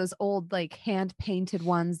 those old like hand painted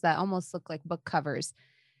ones that almost look like book covers.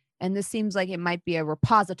 And this seems like it might be a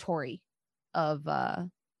repository of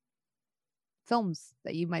films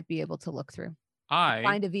that you might be able to look through.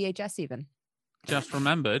 Find a VHS even. Just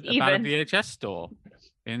remembered about a VHS store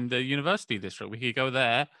in the university district. We could go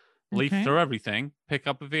there, leaf through everything, pick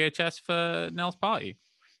up a VHS for Nell's party.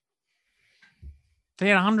 They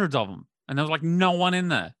had hundreds of them, and there was like no one in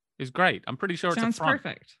there. It was great. I'm pretty sure Sounds it's a front.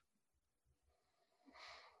 perfect.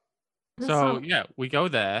 So yeah, we go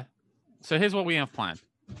there. So here's what we have planned: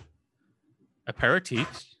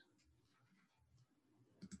 aperitifs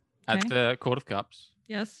at the Court of Cups.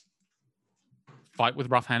 Yes. Fight with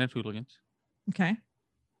rough-handed hooligans. Okay.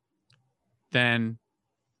 Then,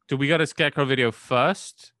 do we go to Scarecrow Video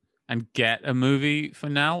first and get a movie for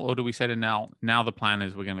Nell, or do we say to Nell, now the plan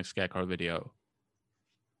is we're going to Scarecrow Video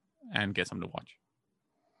and get something to watch?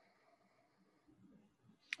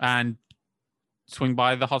 And swing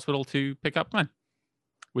by the hospital to pick up Glenn,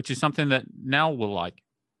 which is something that Nell will like.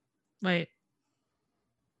 Wait.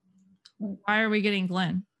 Why are we getting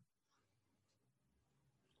Glenn?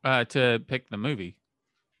 To pick the movie.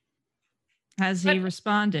 Has he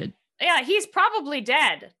responded? Yeah, he's probably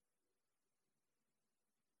dead.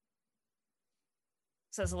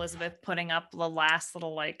 Says Elizabeth, putting up the last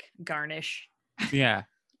little garnish. Yeah.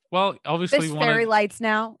 Well, obviously, There's fairy lights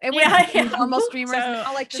now. It was normal streamers.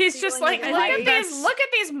 Now, like she's just like, look at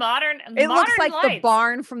these modern. It looks like lights. the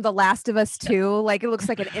barn from The Last of Us 2. Like it looks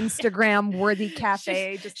like an Instagram worthy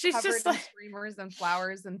cafe, she's covered just in streamers and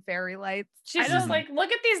flowers and fairy lights. She's just like,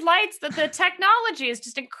 look at these lights. That the technology is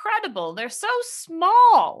just incredible. They're so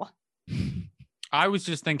small. I was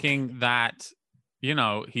just thinking that,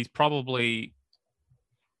 he's probably.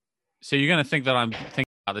 So you're going to think that I'm thinking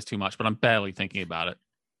about this too much, but I'm barely thinking about it.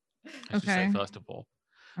 I should say, first of all.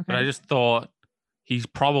 Okay. But I just thought he's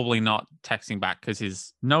probably not texting back because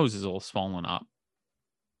his nose is all swollen up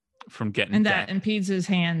from getting and that impedes his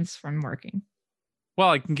hands from working.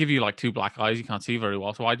 Well, I can give you like 2 black eyes. You can't see very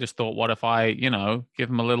well. So I just thought, what if I, give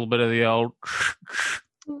him a little bit of the old.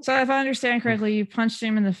 So if I understand correctly, you punched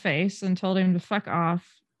him in the face and told him to fuck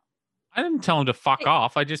off. I didn't tell him to fuck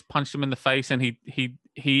off. I just punched him in the face, and he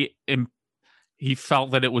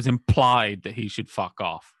felt that it was implied that he should fuck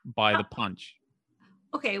off by the punch.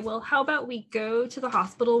 Okay, well, how about we go to the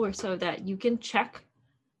hospital so that you can check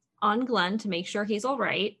on Glenn to make sure he's all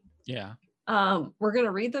right. Yeah. We're going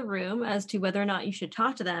to read the room as to whether or not you should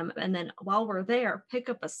talk to them. And then while we're there, pick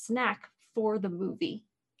up a snack for the movie.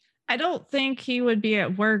 I don't think he would be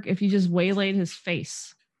at work if you just waylaid his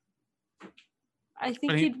face. I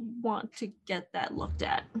think you'd want to get that looked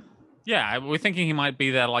at. Yeah, we're thinking he might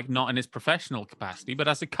be there, like not in his professional capacity, but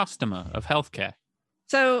as a customer of healthcare.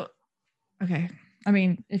 So, okay. I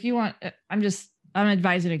mean, if you want, I'm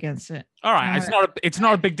advising against it. All right, it's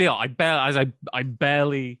not a big deal. I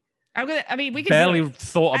barely we can barely do it.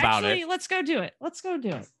 thought about Actually, it. let's go do it.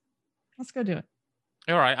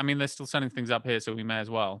 All right. I mean, they're still setting things up here, so we may as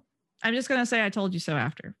well. I'm just gonna say I told you so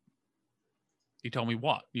after. You told me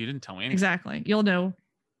what? You didn't tell me anything. Exactly. You'll know.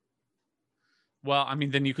 Well, I mean,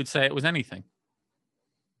 then you could say it was anything.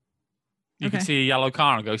 You could see a yellow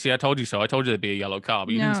car and go, see, I told you so. I told you there'd be a yellow car,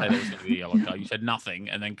 but you didn't say there was going to be a yellow car. You said nothing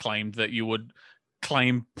and then claimed that you would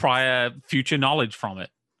claim future knowledge from it.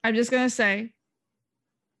 I'm just going to say,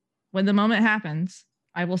 when the moment happens,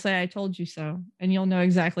 I will say I told you so, and you'll know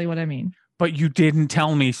exactly what I mean. But you didn't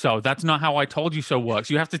tell me so. That's not how I told you so works.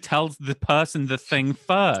 You have to tell the person the thing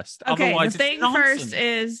first. Okay, otherwise the thing first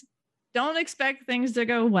is don't expect things to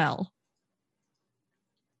go well.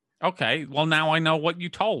 Okay, well, now I know what you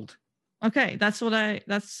told. Okay, that's all right.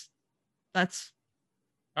 I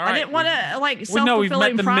didn't want to like we know we've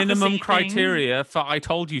met the minimum thing. criteria for I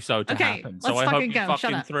told you so to happen. So I hope you're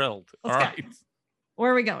fucking thrilled. All right. Go.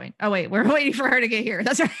 Where are we going? Oh wait, we're waiting for her to get here.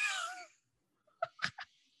 That's right.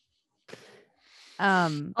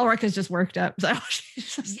 Ulrika's just worked up. So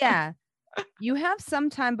yeah. You have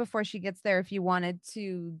some time before she gets there if you wanted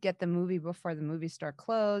to get the movie before the movie store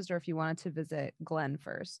closed, or if you wanted to visit Glenn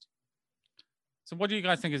first. So what do you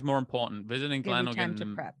guys think is more important, visiting Glenn or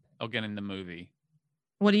getting the movie?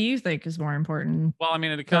 What do you think is more important? Well, I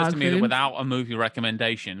mean, it occurs to me that without a movie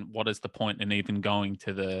recommendation, what is the point in even going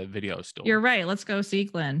to the video store? You're right. Let's go see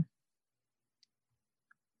Glenn.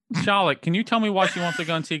 Charlotte, can you tell me why she wants to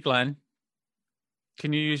go and see Glenn?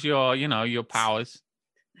 Can you use your powers?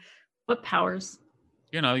 What powers?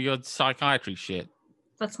 Your psychiatry shit.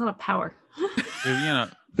 That's not a power.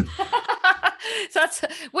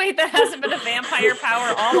 That hasn't been a vampire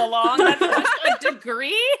power all along. That's just a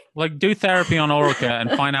degree. Like, do therapy on Ulrika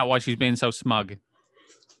and find out why she's being so smug.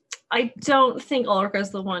 I don't think Ulrika is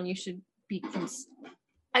the one you should be.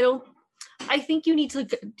 I think you need to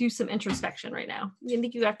do some introspection right now. I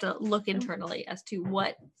think you have to look internally as to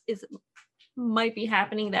what might be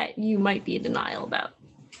happening that you might be in denial about.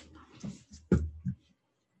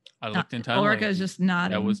 I looked internally. Ulrika is just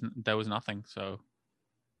nodding. There was nothing. So.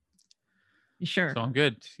 You sure? So I'm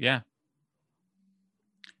good. Yeah.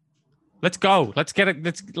 Let's go. Let's get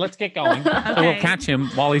it. Let's get going. Okay. So we'll catch him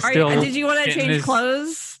while he's still. Did you want to change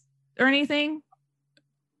clothes or anything?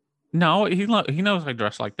 No, he knows I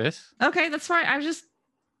dress like this. Okay, that's fine.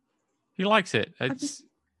 He likes it.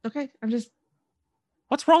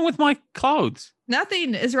 What's wrong with my clothes?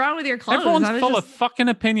 Nothing is wrong with your clothes. Everyone's full of fucking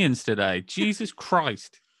opinions today. Jesus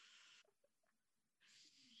Christ.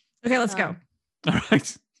 Okay, let's go. All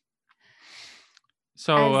right.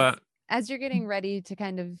 So as you're getting ready to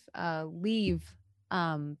kind of leave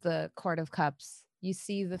the Court of Cups, you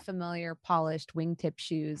see the familiar polished wingtip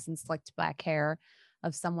shoes and slicked black hair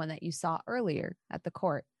of someone that you saw earlier at the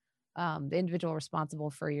court, the individual responsible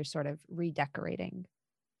for your sort of redecorating.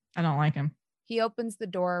 I don't like him. He opens the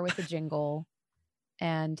door with a jingle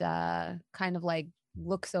and kind of like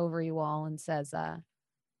looks over you all and says, I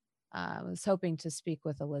was hoping to speak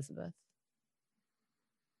with Elizabeth.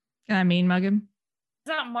 Can I mean mug him? Is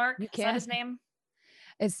that Mark? Is that his name?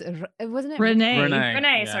 Wasn't it Renee?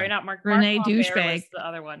 Renee, yeah. sorry, not Mark. Renee Mark douchebag was the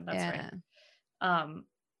other one. That's right.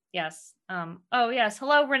 Yes. Oh yes.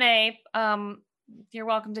 Hello, Renee. You're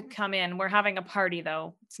welcome to come in. We're having a party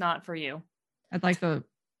though. It's not for you. I'd like to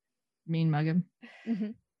mean mug him. Mm-hmm.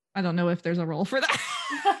 I don't know if there's a role for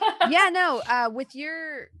that. Yeah, no. With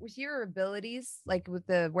your abilities, like with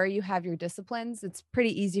where you have your disciplines, it's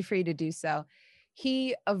pretty easy for you to do so.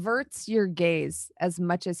 He averts your gaze as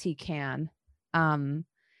much as he can. And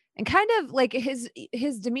kind of like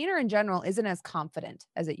his demeanor in general isn't as confident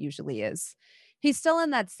as it usually is. He's still in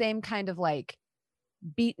that same kind of like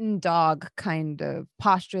beaten dog kind of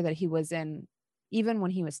posture that he was in even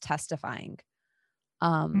when he was testifying.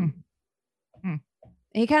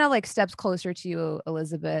 He kind of like steps closer to you,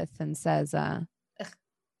 Elizabeth, and says,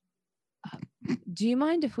 do you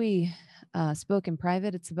mind if we spoke in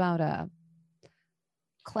private? It's about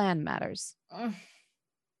clan matters.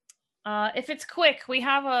 If it's quick, we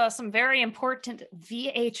have some very important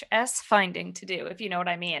VHS finding to do, if you know what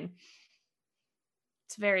I mean.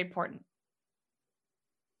 It's very important.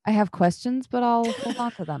 I have questions, but I'll hold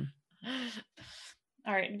on to them.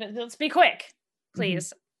 All right, but let's be quick, Mm-hmm.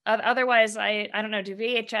 please. Otherwise, I don't know. Do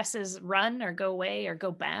VHSs run or go away or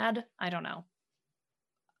go bad? I don't know.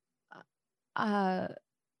 I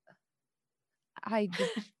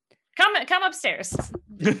Come upstairs.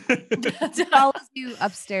 follows you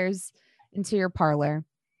upstairs into your parlor,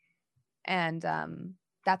 and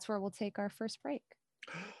that's where we'll take our first break.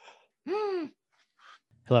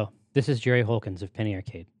 Hello, this is Jerry Holkins of Penny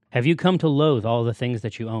Arcade. Have you come to loathe all the things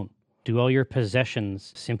that you own? Do all your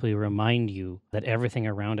possessions simply remind you that everything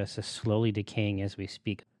around us is slowly decaying as we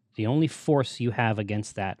speak? The only force you have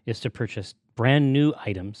against that is to purchase brand new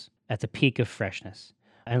items at the peak of freshness.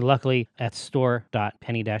 And luckily, at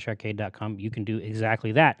store.penny-arcade.com, you can do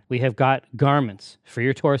exactly that. We have got garments for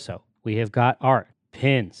your torso. We have got art,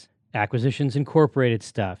 pins, Acquisitions Incorporated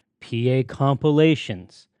stuff, PA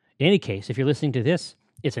compilations. In any case, if you're listening to this,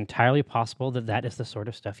 it's entirely possible that that is the sort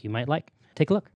of stuff you might like. Take a look.